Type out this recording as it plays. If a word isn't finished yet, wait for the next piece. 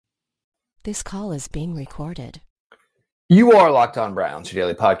This call is being recorded. You are Locked On Browns, your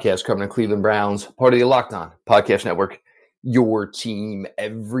daily podcast covering the Cleveland Browns, part of the Locked On Podcast Network, your team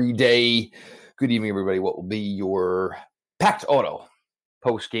every day. Good evening, everybody. What will be your Packed Auto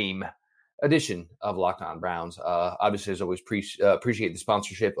post-game edition of Locked On Browns? Obviously, as always, appreciate the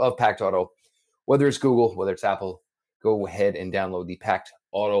sponsorship of Packed Auto. Whether it's Google, whether it's Apple, go ahead and download the Packed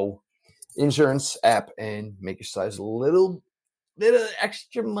Auto insurance app and make yourselves a little bit of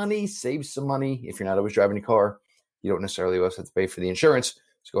extra money, save some money. If you're not always driving a car, you don't necessarily always have to pay for the insurance.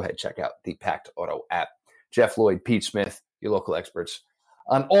 So go ahead and check out the Packed Auto app. Jeff Lloyd, Pete Smith, your local experts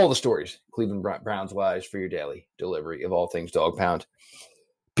on all the stories, Cleveland Browns-wise, for your daily delivery of all things Dog Pound.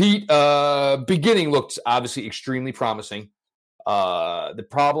 Pete, beginning looked obviously extremely promising. The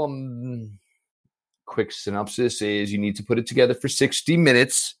problem, quick synopsis, is you need to put it together for 60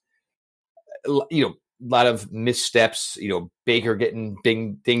 minutes. A lot of missteps, Baker getting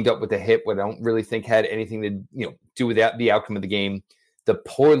dinged up with the hip, what I don't really think had anything to do with the outcome of the game. The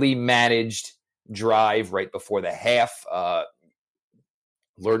poorly managed drive right before the half,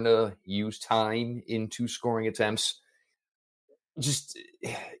 learn to use time into scoring attempts. Just,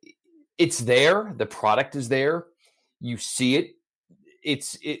 it's there. The product is there. You see it.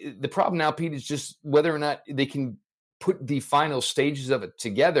 The problem now, Pete, is just whether or not they can put the final stages of it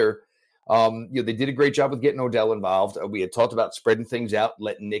together. They did a great job with getting Odell involved. We had talked about spreading things out,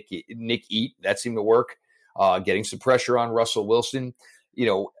 letting Nick eat. That seemed to work. Getting some pressure on Russell Wilson.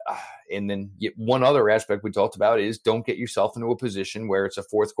 And then one other aspect we talked about is don't get yourself into a position where it's a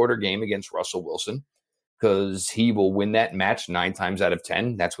fourth quarter game against Russell Wilson, because he will win that match 9 times out of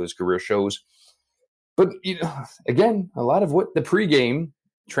 10. That's what his career shows. But, again, a lot of what the pregame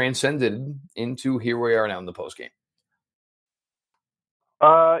transcended into here we are now in the postgame.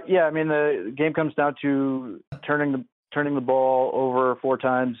 The game comes down to turning the ball over 4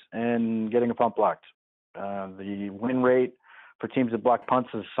 times and getting a punt blocked. The win rate for teams that block punts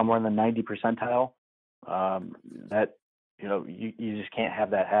is somewhere in the 90 percentile. You just can't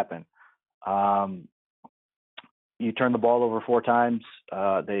have that happen. You turn the ball over 4 times.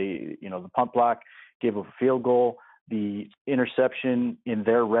 The punt block gave up a field goal. The interception in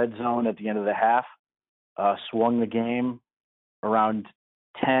their red zone at the end of the half swung the game around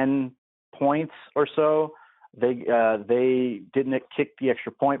 10 points or so. They didn't kick the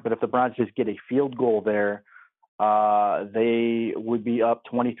extra point, but if the Browns just get a field goal there, they would be up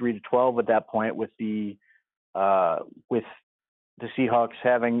 23-12 at that point, with the Seahawks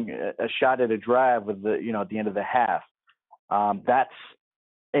having a shot at a drive with at the end of the half. That's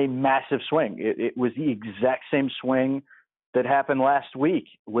a massive swing. It was the exact same swing that happened last week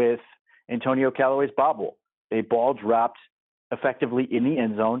with Antonio Callaway's bobble. A ball dropped effectively in the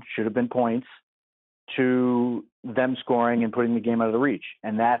end zone, should have been points, to them scoring and putting the game out of the reach.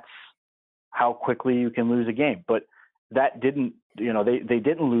 And that's how quickly you can lose a game. But that didn't, they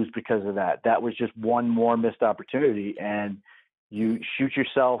didn't lose because of that. That was just one more missed opportunity. And you shoot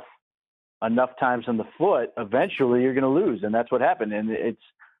yourself enough times in the foot, eventually you're going to lose. And that's what happened. And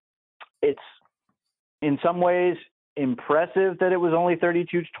it's in some ways impressive that it was only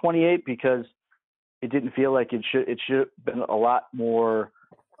 32-28, because it didn't feel like it should have been a lot more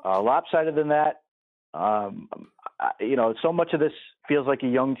lopsided than that. So much of this feels like a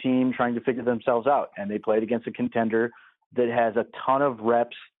young team trying to figure themselves out, and they played against a contender that has a ton of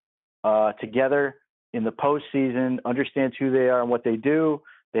reps together in the postseason, understands who they are and what they do.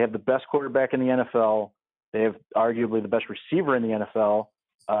 They have the best quarterback in the NFL. They have arguably the best receiver in the NFL,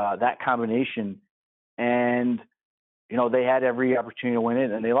 that combination. And they had every opportunity to win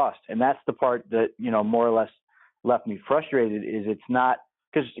it, and they lost. And that's the part that, more or less left me frustrated, is it's not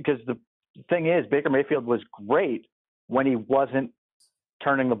because the thing is, Baker Mayfield was great when he wasn't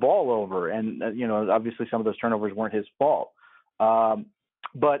turning the ball over. And, obviously some of those turnovers weren't his fault.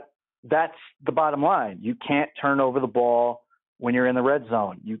 But that's the bottom line. You can't turn over the ball when you're in the red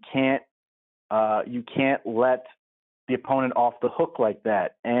zone. You can't let the opponent off the hook like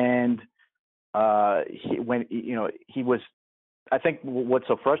that. And, I think what's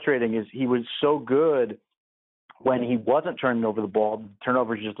so frustrating is he was so good when he wasn't turning over the ball.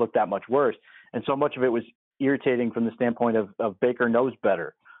 Turnovers just looked that much worse. And so much of it was irritating from the standpoint of Baker knows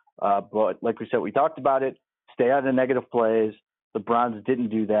better. But like we said, we talked about it, stay out of negative plays. The Browns didn't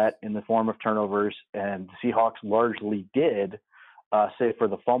do that in the form of turnovers, and the Seahawks largely did, save for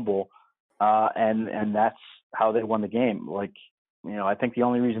the fumble. And that's how they won the game. I think the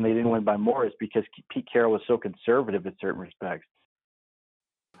only reason they didn't win by more is because Pete Carroll was so conservative in certain respects.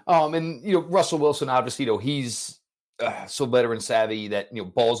 Russell Wilson, obviously, he's so veteran savvy that,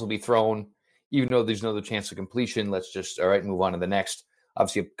 balls will be thrown, even though there's no other chance of completion. Let's just, all right, move on to the next.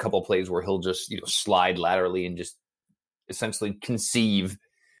 Obviously, a couple of plays where he'll just slide laterally and just essentially conceive,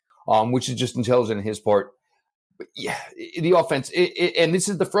 which is just intelligent on his part. But yeah, the offense, and this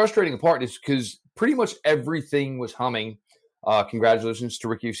is the frustrating part, is because pretty much everything was humming. Congratulations to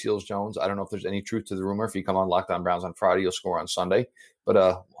Ricky Seals-Jones. I don't know if there's any truth to the rumor. If you come on Locked On Browns on Friday, you'll score on Sunday. But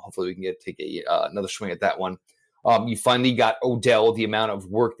hopefully we can take another swing at that one. You finally got Odell the amount of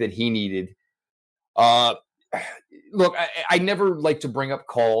work that he needed. Look, I never like to bring up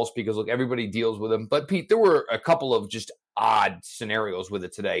calls because, look, everybody deals with them. But, Pete, there were a couple of just odd scenarios with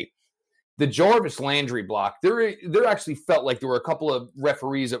it today. The Jarvis Landry block, there actually felt like there were a couple of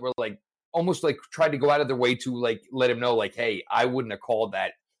referees that were almost tried to go out of their way to let him know, hey, I wouldn't have called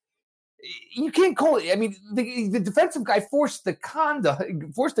that. You can't call it. I mean, the defensive guy forced the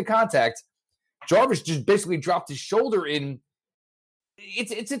contact. Jarvis just basically dropped his shoulder in.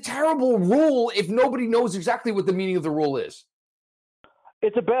 It's a terrible rule if nobody knows exactly what the meaning of the rule is.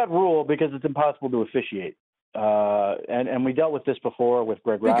 It's a bad rule because it's impossible to officiate. And we dealt with this before with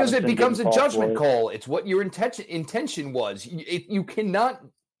Greg Robinson. Because it becomes a judgment call. It's what your intention was. You cannot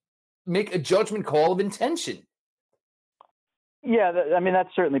make a judgment call of intention. Yeah,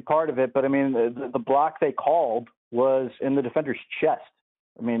 that's certainly part of it. But, the block they called was in the defender's chest.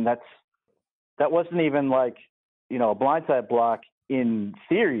 That wasn't even a blindside block in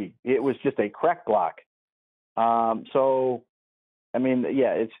theory. It was just a crack block. It's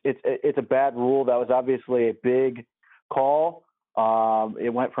a bad rule. That was obviously a big call.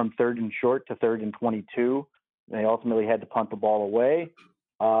 It went from 3rd and short to 3rd and 22. They ultimately had to punt the ball away.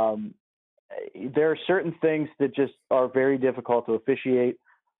 There are certain things that just are very difficult to officiate.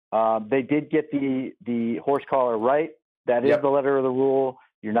 They did get the horse collar right. That is the letter of the rule.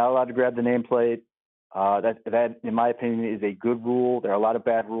 You're not allowed to grab the nameplate. That, in my opinion, is a good rule. There are a lot of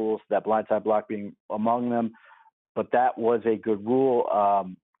bad rules, that blindside block being among them. But that was a good rule.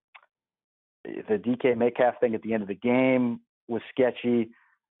 The DK Metcalf thing at the end of the game was sketchy,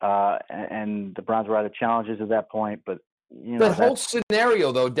 and the Browns were out of challenges at that point. But that whole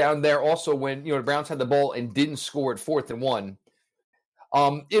scenario, though, down there also when the Browns had the ball and didn't score at 4th and 1,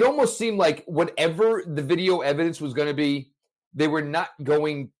 it almost seemed like whatever the video evidence was going to be, they were not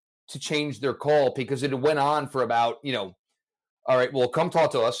going to change their call because it went on for about all right, well, come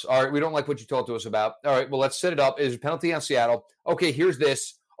talk to us. All right, we don't like what you talked to us about. All right, well, let's set it up. Is a penalty on Seattle. Okay, here's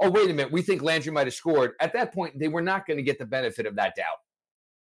this. Oh, wait a minute. We think Landry might have scored. At that point, they were not going to get the benefit of that doubt.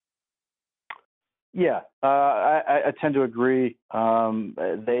 Yeah, I tend to agree.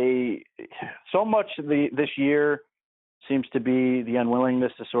 They so much this year seems to be the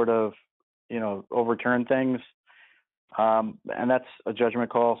unwillingness to sort of, overturn things. And that's a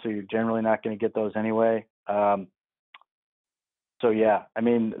judgment call, so you're generally not going to get those anyway. So, yeah,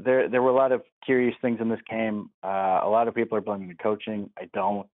 there were a lot of curious things in this game. A lot of people are blaming the coaching. I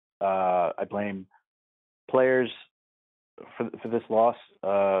don't. I blame players for this loss.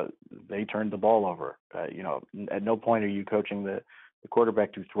 They turned the ball over. At no point are you coaching the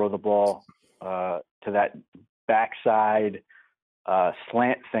quarterback to throw the ball to that backside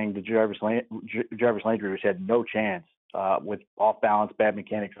slant thing to Jarvis Landry, which had no chance with off balance, bad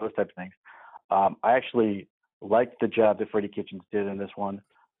mechanics, those types of things. I actually liked the job that Freddie Kitchens did in this one,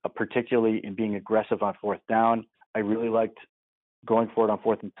 particularly in being aggressive on 4th down. I really liked going for it on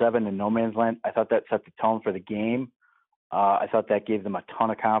 4th and 7 in no man's land. I thought that set the tone for the game. I thought that gave them a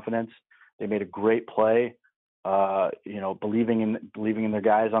ton of confidence. They made a great play, believing in their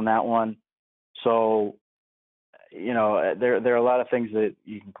guys on that one. So, there are a lot of things that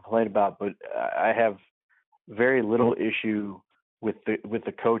you can complain about, but I have very little issue with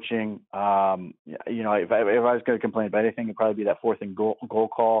the coaching. If I was going to complain about anything, it'd probably be that 4th and goal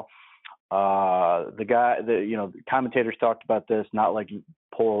call. The commentators talked about this, not like you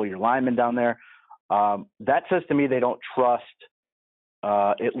pull your lineman down there. That says to me they don't trust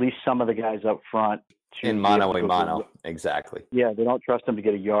at least some of the guys up front. In mano. Exactly. Yeah, they don't trust them to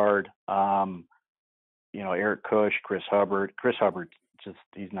get a yard. Eric Kush, Chris Hubbard. Chris Hubbard,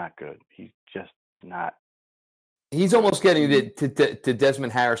 he's not good. He's just not. He's almost getting to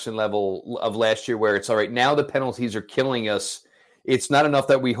Desmond Harrison level of last year where it's all right. Now the penalties are killing us. It's not enough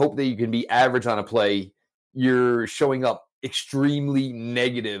that we hope that you can be average on a play. You're showing up extremely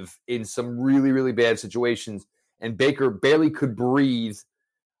negative in some really, really bad situations. And Baker barely could breathe,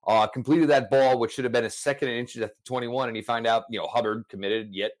 completed that ball, which should have been a 2nd and inches at the 21. And you find out, Hubbard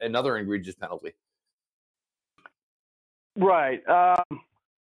committed yet another egregious penalty. Right.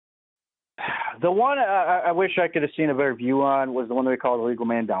 The one I wish I could have seen a better view on was the one that we called illegal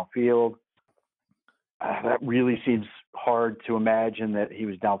man downfield. That really seems hard to imagine that he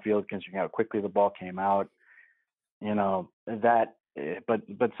was downfield considering how quickly the ball came out. That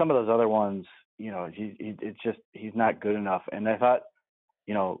but some of those other ones, he's not good enough. And I thought,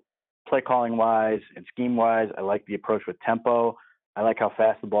 play calling wise and scheme wise, I like the approach with tempo. I like how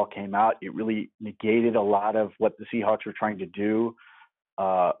fast the ball came out. It really negated a lot of what the Seahawks were trying to do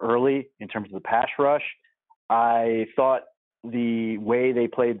early in terms of the pass rush. I thought the way they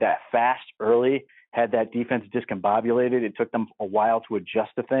played that fast early had that defense discombobulated. It took them a while to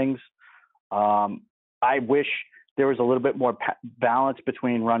adjust to things. I wish there was a little bit more balance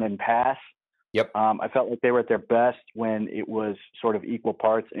between run and pass. Yep. I felt like they were at their best when it was sort of equal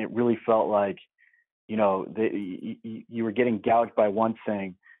parts, and it really felt like, you were getting gouged by one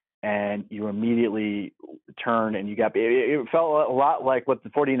thing, and you immediately turn and you got. It felt a lot like what the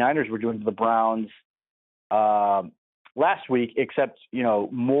 49ers were doing to the Browns last week, except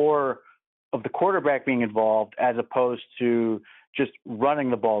more of the quarterback being involved as opposed to just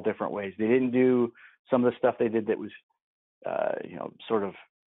running the ball different ways. They didn't do some of the stuff they did that was, sort of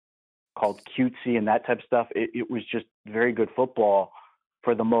called cutesy and that type of stuff. It was just very good football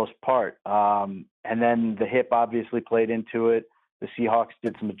for the most part. And then the hip obviously played into it. The Seahawks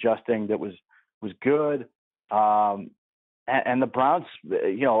did some adjusting that was good. And the Browns,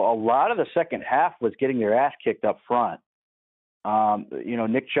 a lot of the second half was getting their ass kicked up front.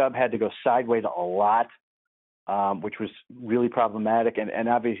 Nick Chubb had to go sideways a lot, which was really problematic. And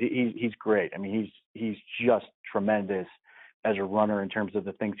obviously he's great. I mean, he's just tremendous as a runner in terms of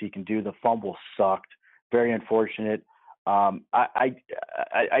the things he can do. The fumble sucked. Very unfortunate. I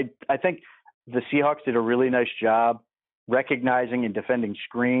think the Seahawks did a really nice job recognizing and defending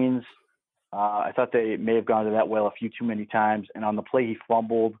screens. I thought they may have gone to that well a few too many times. And on the play he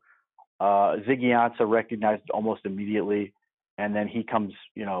fumbled, Ziggy Ansah recognized it almost immediately. And then he comes,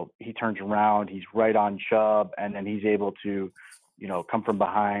 he turns around, he's right on Chubb, and then he's able to, come from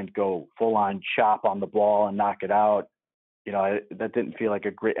behind, go full on chop on the ball and knock it out. That didn't feel like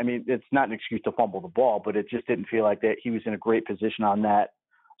it's not an excuse to fumble the ball, but it just didn't feel like that he was in a great position on that.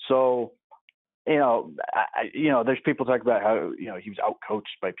 So, there's people talk about how, he was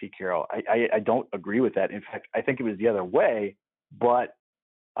outcoached by Pete Carroll. I don't agree with that. In fact, I think it was the other way, but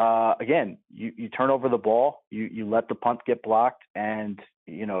again, you turn over the ball, you let the punt get blocked, and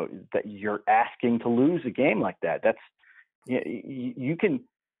that you're asking to lose a game like that. That's you can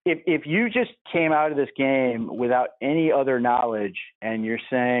if you just came out of this game without any other knowledge, and you're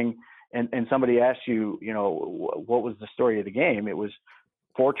saying, and somebody asked you, what was the story of the game? It was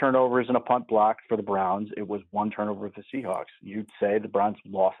 4 turnovers and a punt block for the Browns. It was 1 turnover for the Seahawks. You'd say the Browns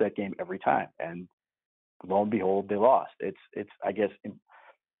lost that game every time, and lo and behold, they lost. It's I guess.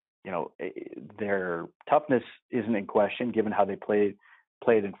 Their toughness isn't in question given how they played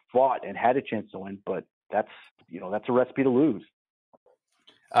and fought and had a chance to win, but that's a recipe to lose.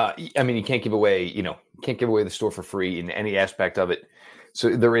 You can't give away the store for free in any aspect of it.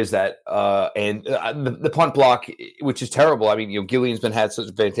 So there is that. And the punt block, which is terrible. I mean, Gillian's had such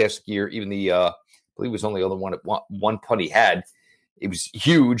a fantastic year. Even I believe it was only the other one punt he had. It was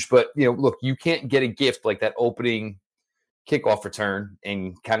huge, but look, you can't get a gift like that opening kickoff return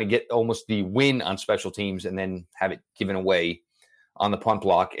and kind of get almost the win on special teams and then have it given away on the punt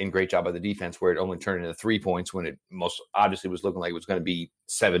block. And great job by the defense where it only turned into 3 points when it most obviously was looking like it was going to be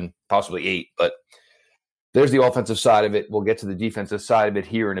 7, possibly 8. But there's the offensive side of it. We'll get to the defensive side of it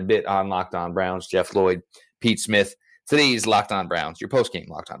here in a bit on Locked On Browns. Jeff Lloyd, Pete Smith. Today's Locked On Browns, your post-game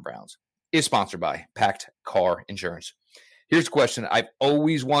Locked On Browns, is sponsored by Pact Car Insurance. Here's a question I've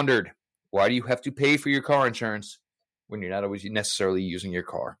always wondered. Why do you have to pay for your car insurance when you're not always necessarily using your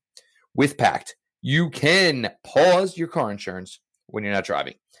car? With Pact, you can pause your car insurance when you're not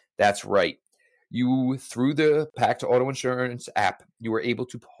driving. That's right. Through the Pact Auto Insurance app, you are able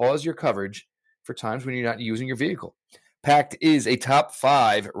to pause your coverage for times when you're not using your vehicle. Pact is a top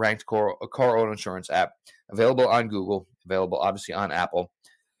 5 ranked car auto insurance app, available on Google, available obviously on Apple.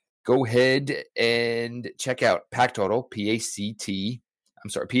 Go ahead and check out Pact Auto,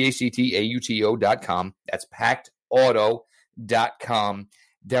 PACTAUTO.com. That's PactAuto.com.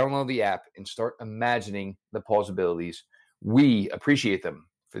 Download the app and start imagining the possibilities. We appreciate them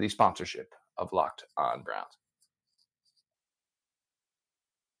for the sponsorship of Locked On Browns.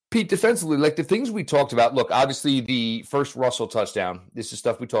 Pete, defensively, like the things we talked about, look, obviously the first Russell touchdown, this is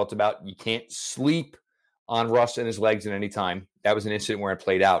stuff we talked about. You can't sleep on Russ and his legs at any time. That was an incident where it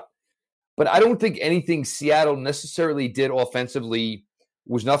played out. But I don't think anything Seattle necessarily did offensively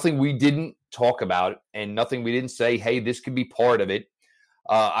was nothing we didn't talk about and nothing we didn't say, hey, this could be part of it.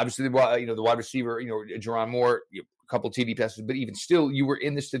 Obviously, the wide receiver, Jerron Moore, a couple of TD passes, but even still, you were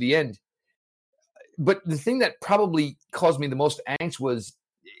in this to the end. But the thing that probably caused me the most angst was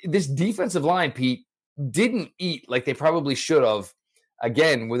this defensive line, Pete, didn't eat like they probably should have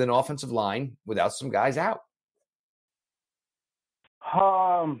again, with an offensive line without some guys out?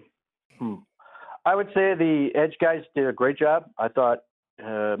 I would say the edge guys did a great job. I thought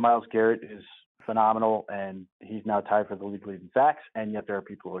Myles Garrett is phenomenal, and he's now tied for the league lead in sacks, and yet there are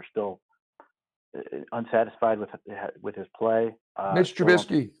people who are still unsatisfied with his play. Mitch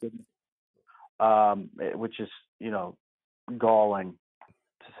Trubisky. Which is, galling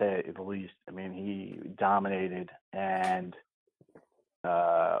to say the least. I mean, he dominated and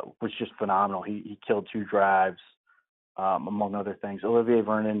was just phenomenal. He killed 2 drives, among other things. Olivier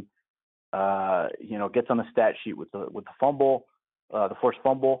Vernon, gets on the stat sheet with the fumble, the forced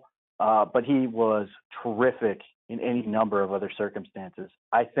fumble, but he was terrific in any number of other circumstances.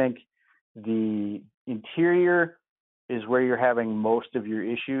 I think the interior is where you're having most of your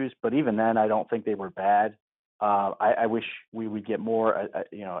issues, but even then, I don't think they were bad. I wish we would get more. I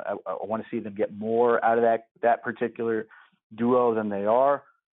want to see them get more out of that particular duo than they are.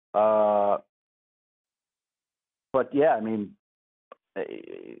 But yeah, I mean,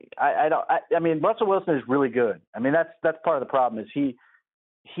 I mean, Russell Wilson is really good. I mean, that's part of the problem is he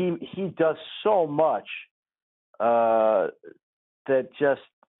does so much that just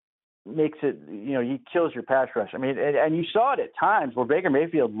makes it, he kills your pass rush. I mean, and you saw it at times where Baker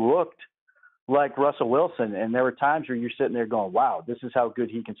Mayfield looked like Russell Wilson, and there were times where you're sitting there going, wow, this is how good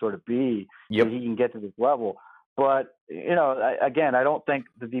he can sort of be. Yep. He can get to this level. But, again, I don't think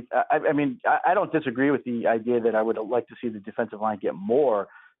I don't disagree with the idea that I would like to see the defensive line get more,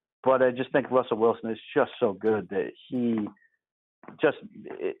 but I just think Russell Wilson is just so good that he just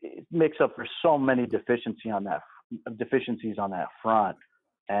it makes up for so many deficiencies on that front.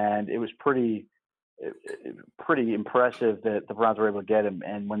 And it was pretty impressive that the Browns were able to get him.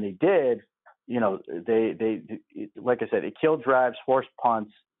 And when they did, they like I said, it killed drives, forced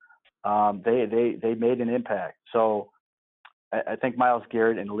punts. They made an impact. So I think Myles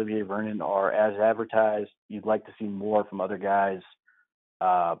Garrett and Olivier Vernon are as advertised. You'd like to see more from other guys,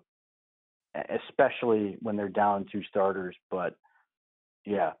 especially when they're down 2 starters. But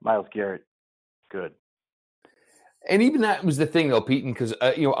yeah, Myles Garrett, good. And even that was the thing, though, Pete, because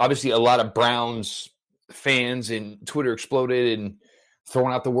obviously a lot of Browns fans and Twitter exploded and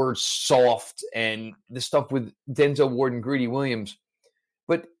throwing out the word soft and the stuff with Denzel Ward and Greedy Williams.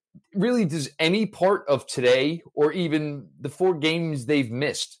 But really, does any part of today or even the 4 games they've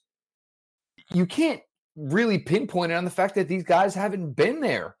missed, you can't really pinpoint it on the fact that these guys haven't been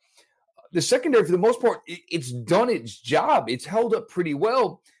there. The secondary, for the most part, it's done its job. It's held up pretty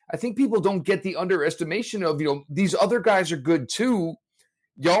well. I think people don't get the underestimation of, these other guys are good too.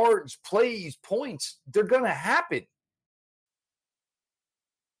 Yards, plays, points, they're going to happen.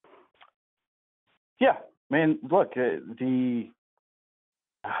 Yeah. I mean, look, the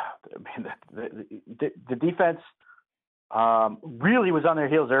defense really was on their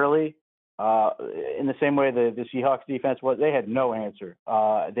heels early. In the same way the Seahawks defense was, they had no answer.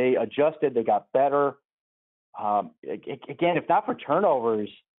 They adjusted, they got better. Again, if not for turnovers,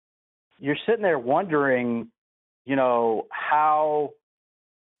 you're sitting there wondering, if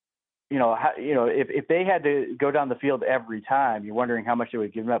they had to go down the field every time, you're wondering how much they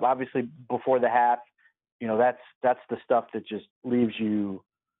would give them up. Obviously, before the half, that's the stuff that just leaves you,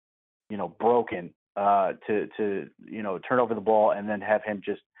 broken to turn over the ball and then have him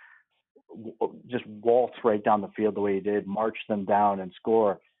just waltz right down the field the way he did, march them down and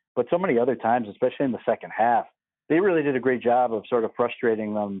score. But so many other times, especially in the second half, they really did a great job of sort of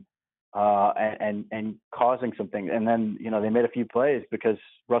frustrating them and causing something. And then, they made a few plays because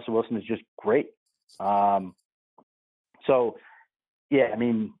Russell Wilson is just great. So, yeah, I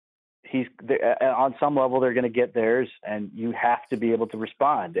mean, he's on some level they're going to get theirs, and you have to be able to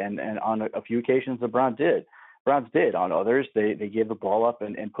respond. And on a few occasions, the Browns did. On others, they gave the ball up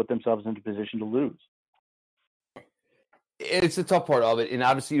and put themselves into position to lose. It's the tough part of it. And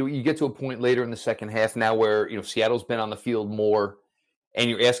obviously, you get to a point later in the second half now where, Seattle's been on the field more, and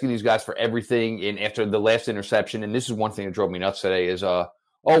you're asking these guys for everything. And after the last interception, and this is one thing that drove me nuts today, is,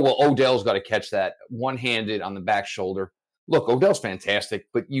 Odell's got to catch that one-handed on the back shoulder. Look, Odell's fantastic,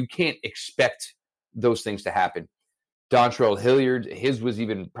 but you can't expect those things to happen. Dontrell Hilliard, his was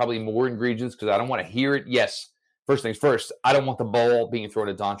even probably more egregious because I don't want to hear it. Yes, first things first, I don't want the ball being thrown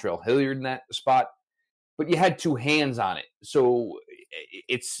at Dontrell Hilliard in that spot, but you had 2 hands on it. So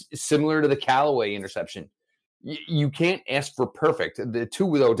it's similar to the Callaway interception. You can't ask for perfect. The 2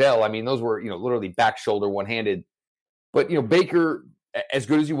 with Odell, I mean, those were, literally back shoulder, one-handed. But, Baker, as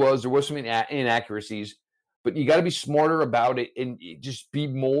good as he was, there was some inaccuracies, but you got to be smarter about it and just be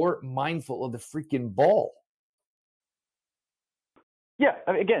more mindful of the freaking ball. Yeah,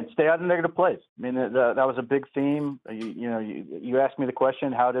 I mean, again, stay out of negative plays. I mean, that was a big theme. You asked me the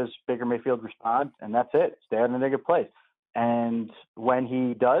question, how does Baker Mayfield respond? And that's it. Stay out of negative plays. And when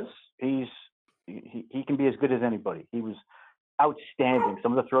he does, he can be as good as anybody. He was outstanding.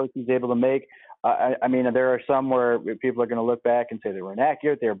 Some of the throws he's able to make. I mean, there are some where people are going to look back and say they were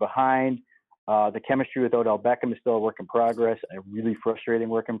inaccurate, they were behind. The chemistry with Odell Beckham is still a work in progress, a really frustrating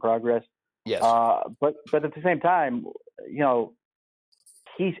work in progress. Yes. But at the same time,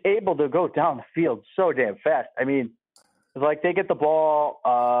 he's able to go down the field so damn fast. I mean, like they get the ball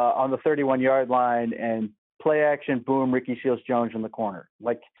on the 31-yard line and play action, boom, Ricky Seals-Jones in the corner.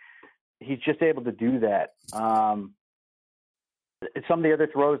 Like he's just able to do that. Some of the other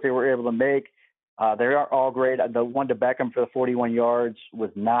throws they were able to make, they aren't all great. The one to Beckham for the 41 yards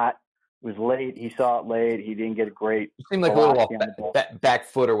was late. He saw it late. He didn't get a great. It seemed like a little off back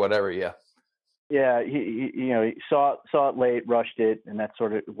foot or whatever. Yeah. Yeah, he saw it late, rushed it, and that's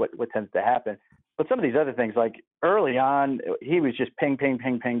sort of what tends to happen. But some of these other things, like early on, he was just ping, ping,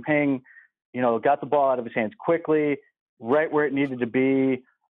 ping, ping, ping. Got the ball out of his hands quickly, right where it needed to be.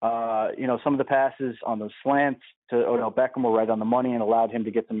 Some of the passes on those slants to Odell Beckham were right on the money and allowed him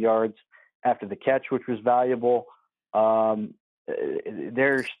to get some yards after the catch, which was valuable.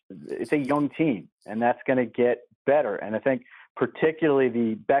 It's a young team, and that's going to get better. And I think particularly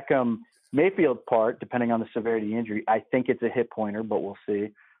the Beckham Mayfield part, depending on the severity of the injury, I think it's a hit pointer, but we'll see.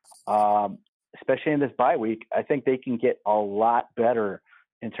 Especially in this bye week, I think they can get a lot better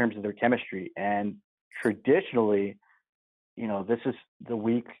in terms of their chemistry. And traditionally, this is the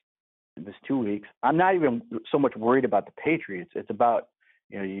week, this 2 weeks. I'm not even so much worried about the Patriots. It's about,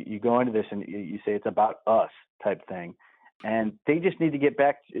 you go into this and you say it's about us type thing. And they just need to get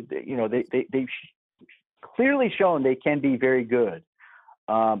back to, they've clearly shown they can be very good.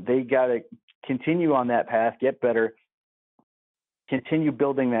 They got to continue on that path, get better, continue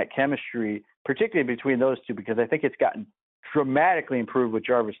building that chemistry, particularly between those two, because I think it's gotten dramatically improved with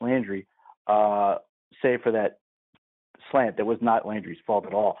Jarvis Landry, save for that slant that was not Landry's fault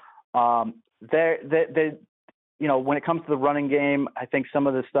at all. When it comes to the running game, I think some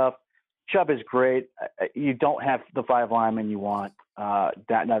of the stuff, Chubb is great. You don't have the 5 linemen you want. Now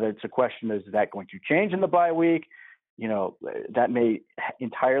it's a question, is that going to change in the bye week? That may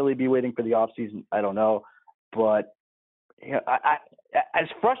entirely be waiting for the offseason. I don't know. But as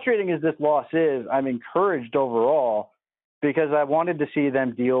frustrating as this loss is, I'm encouraged overall because I wanted to see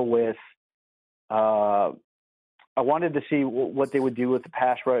them deal with I wanted to see what they would do with the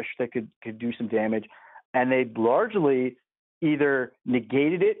pass rush that could do some damage. And they largely either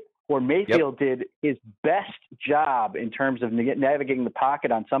negated it or Mayfield did his best job in terms of navigating the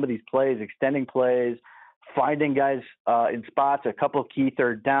pocket on some of these plays, extending plays, finding guys in spots, a couple of key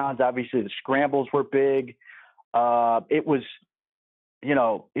third downs. Obviously, the scrambles were big. It was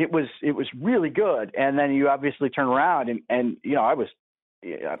really good. And then you obviously turn around and I was,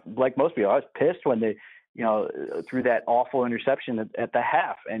 like most people, I was pissed when they, threw that awful interception at the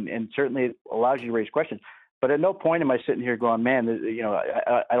half. And certainly it allows you to raise questions. But at no point am I sitting here going, man,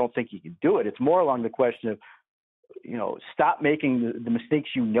 I don't think he can do it. It's more along the question of, stop making the mistakes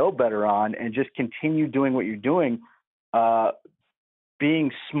better on and just continue doing what you're doing,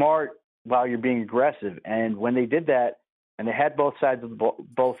 being smart while you're being aggressive. And when they did that and they had both sides of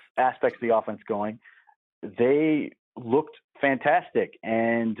both aspects of the offense going, they looked fantastic.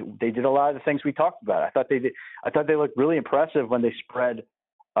 And they did a lot of the things we talked about. I thought they looked really impressive when they spread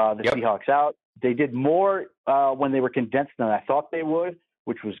the Seahawks out. They did more when they were condensed than I thought they would,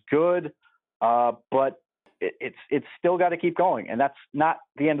 which was good. But it's still got to keep going, and that's not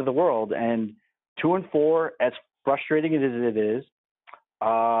the end of the world. And 2-4, as frustrating as it is,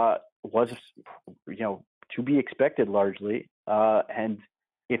 was to be expected largely. And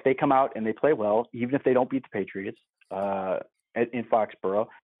if they come out and they play well, even if they don't beat the Patriots in Foxborough,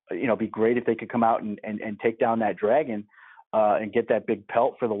 it'd be great if they could come out and take down that dragon and get that big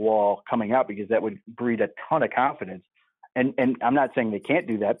pelt for the wall coming out, because that would breed a ton of confidence. And I'm not saying they can't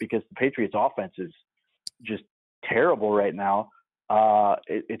do that, because the Patriots offense is just terrible right now.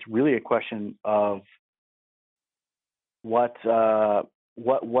 It's really a question of what the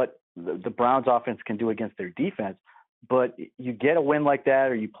Browns offense can do against their defense. But you get a win like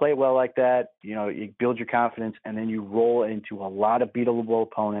that, or you play well like that, you build your confidence, and then you roll into a lot of beatable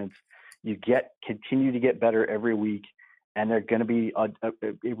opponents. You continue to get better every week, and they're going to be a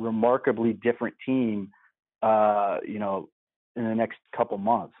remarkably different team, in the next couple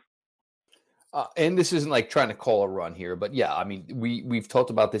months. And this isn't like trying to call a run here, but yeah, I mean, we've talked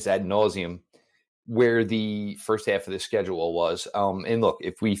about this ad nauseum, where the first half of the schedule was. And look,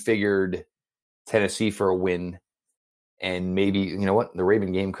 if we figured Tennessee for a win And maybe, you know what, the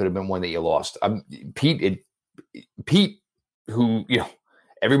Raven game could have been one that you lost. Pete, who, you know,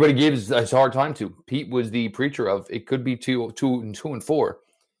 everybody gives a hard time to. Pete was the preacher of it could be 2-4,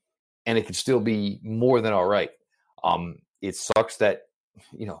 and it could still be more than all right. It sucks that,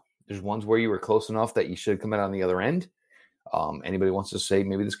 you know, there's ones where you were close enough that you should come out on the other end. Anybody wants to say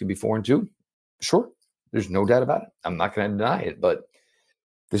maybe this could be 4-2? Sure. There's no doubt about it. I'm not going to deny it, but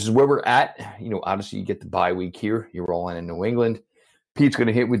this is where we're at. You know, obviously you get the bye week here. You're rolling in New England. Pete's going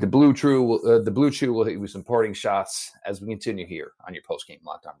to hit with the Blue Chew. The Blue Chew will hit with some parting shots as we continue here on your post-game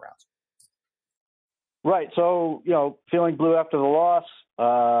Locked On Browns. Right. So, you know, feeling blue after the loss,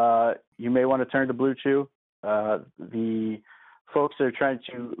 you may want to turn to Blue Chew. The folks that are trying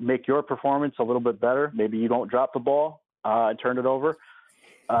to make your performance a little bit better, maybe you don't drop the ball and turn it over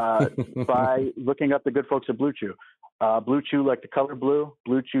by looking up the good folks at Blue Chew. Blue Chew, like the color blue,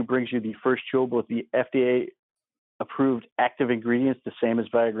 Blue Chew brings you the first chewable with the FDA-approved active ingredients, the same as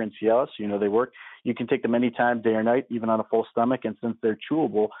Viagra and Cialis. So you know they work. You can take them anytime, day or night, even on a full stomach. And since they're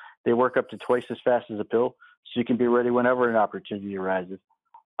chewable, they work up to twice as fast as a pill, so you can be ready whenever an opportunity arises.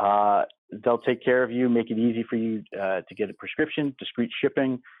 They'll take care of you, make it easy for you to get a prescription, discreet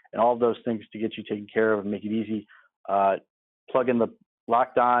shipping, and all of those things to get you taken care of and make it easy. Plug in the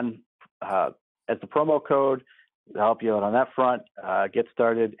Locked On as the promo code. They'll help you out on that front. Get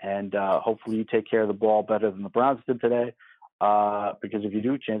started, and hopefully you take care of the ball better than the Browns did today. Because if you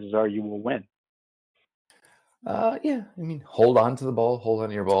do, chances are you will win. Yeah, I mean, hold on to the ball, hold on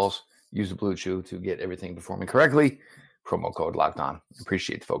to your balls, use the Blue Chew to get everything performing correctly. Promo code Locked On.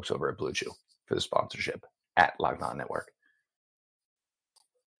 Appreciate the folks over at Blue Chew for the sponsorship at Locked On Network.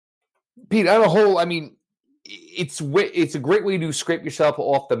 Pete, on a whole, I mean, it's a great way to scrape yourself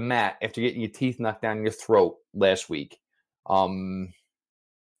off the mat after getting your teeth knocked down your throat last week.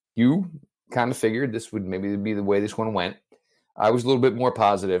 You kind of figured this would maybe be the way this one went. I was a little bit more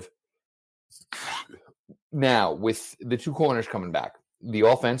positive. Now, with the two corners coming back, the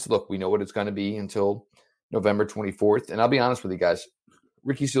offense, look, we know what it's going to be until November 24th. And I'll be honest with you guys,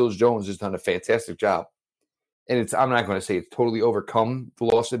 Ricky Seals-Jones has done a fantastic job. And I'm not going to say it's totally overcome the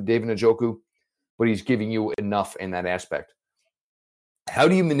loss of David Njoku, but he's giving you enough in that aspect. How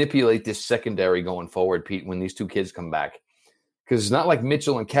do you manipulate this secondary going forward, Pete, when these two kids come back? Because it's not like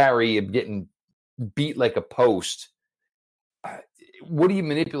Mitchell and Carey are getting beat like a post. What do you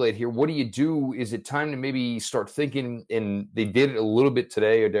manipulate here? What do you do? Is it time to maybe start thinking, and they did it a little bit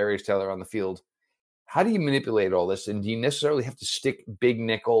today, or Darius Taylor on the field. How do you manipulate all this? And do you necessarily have to stick big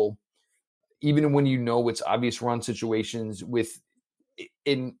nickel, even when you know it's obvious run situations with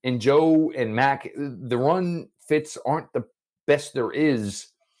in Joe and Mac? The run fits aren't the best there is.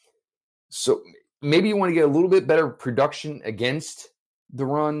 So maybe you want to get a little bit better production against the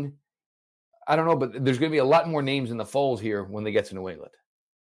run. I don't know, but there's going to be a lot more names in the fold here when they get to New England.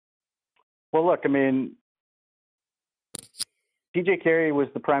 Well, look, I mean, TJ Carey was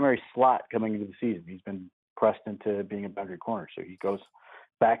the primary slot coming into the season. He's been pressed into being a boundary corner, so he goes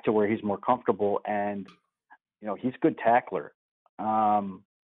back to where he's more comfortable. And, you know, he's a good tackler.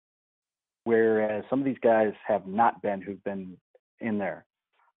 Whereas some of these guys have not been who've been in there.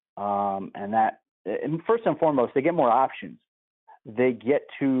 And first and foremost, they get more options. They get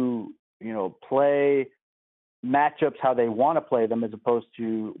to, you know, play matchups how they want to play them as opposed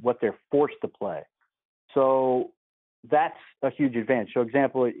to what they're forced to play. So that's a huge advantage. So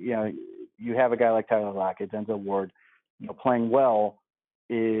example, you know, you have a guy like Tyler Lockett, Denzel Ward, you know, playing well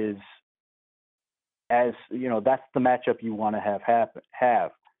is, as you know, that's the matchup you want to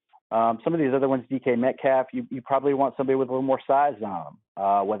have. Some of these other ones, DK Metcalf, you probably want somebody with a little more size on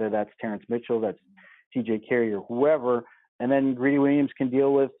them, whether that's Terrence Mitchell, that's TJ Carey, or whoever. And then Greedy Williams can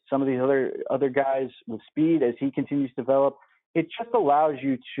deal with some of these other guys with speed as he continues to develop. It just allows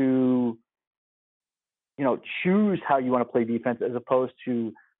you to, you know, choose how you want to play defense as opposed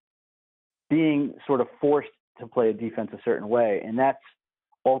to being sort of forced to play a defense a certain way. And that's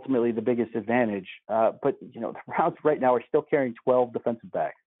ultimately the biggest advantage. But, you know, the Browns right now are still carrying 12 defensive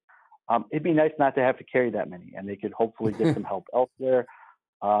backs. It'd be nice not to have to carry that many, and they could hopefully get some help elsewhere.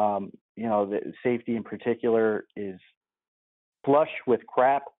 You know, the safety in particular is flush with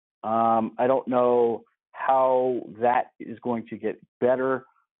crap. I don't know how that is going to get better.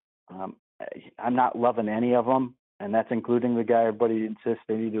 I'm not loving any of them, and that's including the guy everybody insists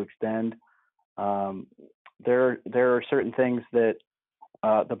they need to extend. There are certain things that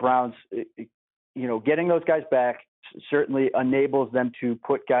the Browns, you know, getting those guys back certainly enables them to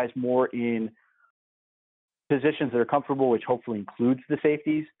put guys more in positions that are comfortable, which hopefully includes the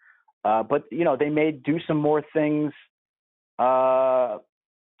safeties. But, you know, they may do some more things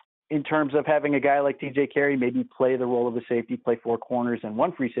in terms of having a guy like TJ Carey maybe play the role of a safety, play 4 corners and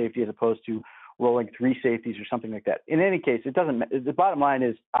 1 free safety as opposed to rolling 3 safeties or something like that. In any case, it doesn't. The bottom line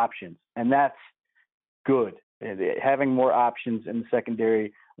is options, and that's good. Having more options in the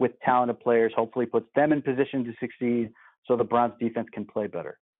secondary with talented players hopefully puts them in position to succeed, so the Browns defense can play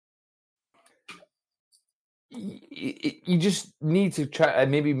better. You just need to try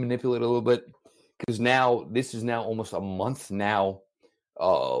maybe manipulate a little bit, because now this is now almost a month now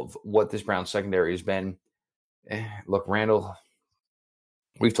of what this Browns secondary has been. Look, Randall,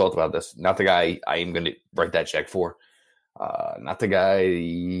 we've talked about this. Not the guy I am going to write that check for. Not the guy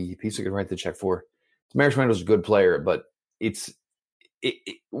Pete's going to write the check for. Damarious Randall's a good player, but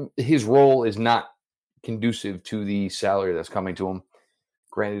his role is not conducive to the salary that's coming to him.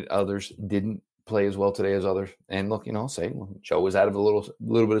 Granted, others didn't play as well today as others. And look, I'll say Joe was out of a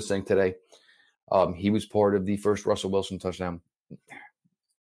little bit of sync today. He was part of the first Russell Wilson touchdown.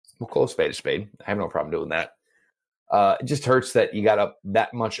 We'll call a spade. I have no problem doing that. It just hurts that you got up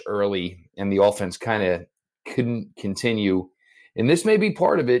that much early and the offense kind of couldn't continue. And this may be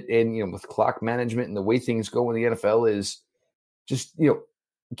part of it. And, with clock management and the way things go in the NFL is just,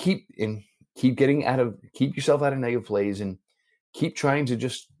 keep yourself out of negative plays and keep trying to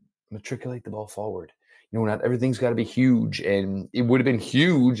just matriculate the ball forward. Not everything's got to be huge. And it would have been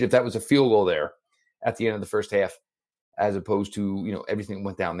huge if that was a field goal there at the end of the first half, as opposed to, everything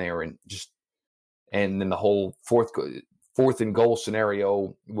went down there and then the whole fourth and goal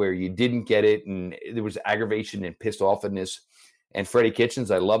scenario where you didn't get it and there was aggravation and pissed offness. And Freddie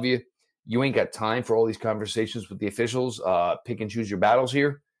Kitchens, I love you. You ain't got time for all these conversations with the officials. Pick and choose your battles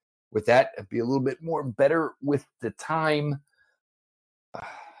here. With that, be a little bit more better with the time.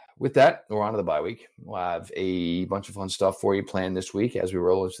 With that, we're on to the bye week. We'll have a bunch of fun stuff for you planned this week as we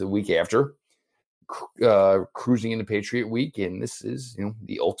roll into the week after. Cruising into Patriot Week, and this is,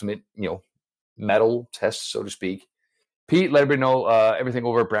 the ultimate, medal test, so to speak. Pete, let everybody know everything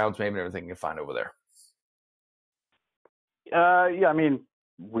over at Browns, maybe everything you can find over there.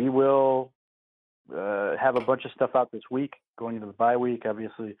 We will have a bunch of stuff out this week going into the bye week.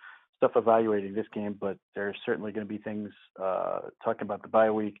 Obviously, stuff evaluating this game, but there's certainly going to be things talking about the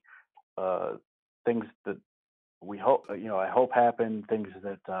bye week, things that we hope, I hope happen, things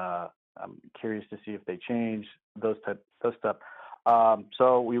that I'm curious to see if they change, those stuff.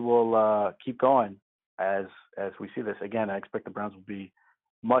 So we will keep going as we see this. Again, I expect the Browns will be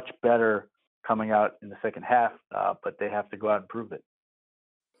much better coming out in the second half, but they have to go out and prove it.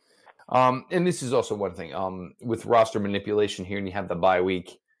 And this is also one thing with roster manipulation here, and you have the bye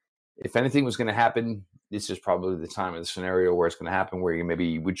week. If anything was going to happen, this is probably the time of the scenario where it's going to happen, where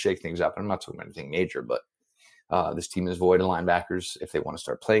you would shake things up. And I'm not talking about anything major, but this team is void of linebackers. If they want to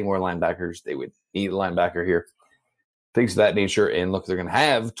start playing more linebackers, they would need a linebacker here. Things of that nature. And look, they're going to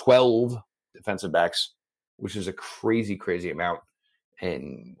have 12 defensive backs, which is a crazy, crazy amount.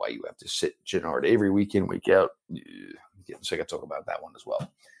 And why you have to sit Gennard Avery week in, week out. Getting sick of talking about that one as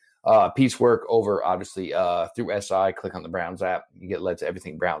well. Pete's work over, obviously, through SI. Click on the Browns app. You get led to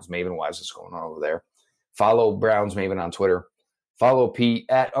everything Browns Maven wise that's going on over there. Follow Browns Maven on Twitter. Follow Pete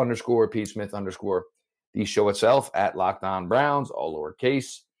at _Pete Smith _ the show itself at Locked On Browns, all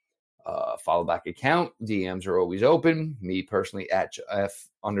lowercase. Follow back account. DMs are always open. Me personally at F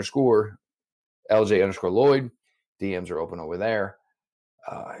 _ LJ _ Lloyd. DMs are open over there.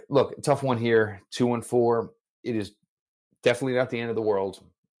 Look, tough one here. 2-4. It is definitely not the end of the world.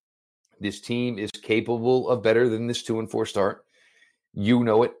 This team is capable of better than this 2-4 start. You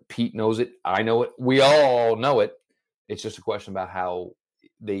know it. Pete knows it. I know it. We all know it. It's just a question about how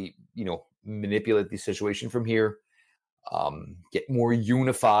they, manipulate the situation from here. Get more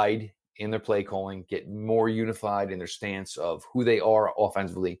unified in their play calling. Get more unified in their stance of who they are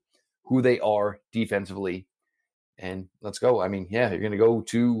offensively, who they are defensively. And let's go. You're going to go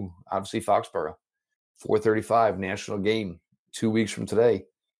to, obviously, Foxborough. 4:35 national game 2 weeks from today.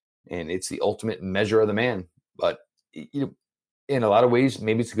 And it's the ultimate measure of the man. But, in a lot of ways,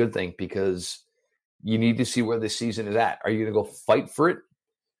 maybe it's a good thing because you need to see where this season is at. Are you going to go fight for it?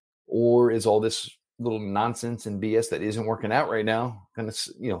 Or is all this little nonsense and BS that isn't working out right now going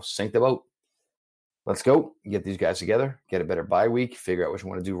to, sink the boat? Let's go. Get these guys together. Get a better bye week. Figure out what you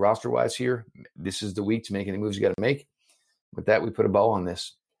want to do roster-wise here. This is the week to make any moves you got to make. With that, we put a bow on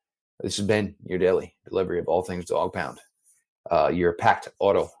this. This has been your daily delivery of all things Dog Pound. Your packed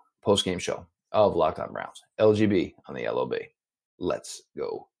auto post-game show of Locked On Browns. LGB on the LOB. Let's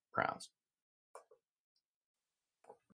go, Browns.